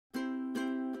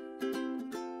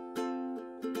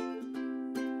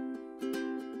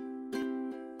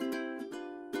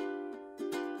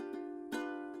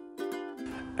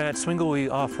At Swingle, we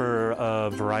offer a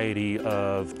variety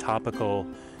of topical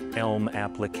elm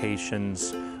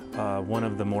applications. One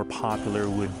of the more popular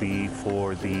would be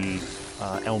for the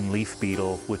elm leaf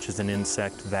beetle, which is an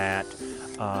insect that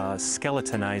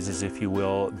skeletonizes, if you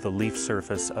will, the leaf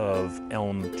surface of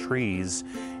elm trees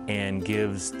and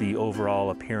gives the overall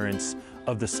appearance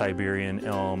of the Siberian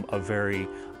elm a very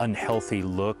unhealthy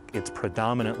look. It's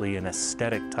predominantly an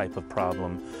aesthetic type of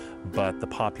problem, but the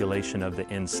population of the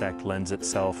insect lends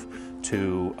itself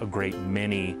to a great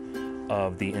many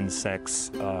of the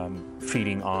insects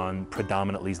feeding on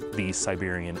predominantly the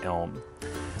Siberian elm.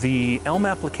 The elm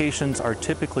applications are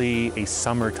typically a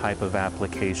summer type of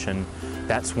application.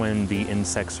 That's when the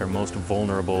insects are most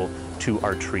vulnerable to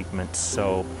our treatments.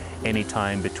 So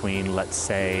anytime between, let's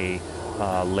say,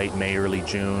 late May, early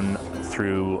June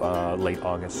through late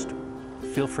August.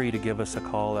 Feel free to give us a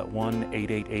call at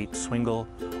 1-888-SWINGLE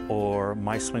or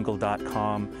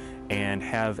myswingle.com and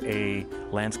have a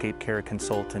landscape care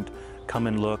consultant come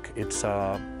and look. It's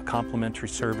a complimentary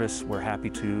service. We're happy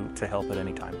to help at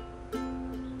any time.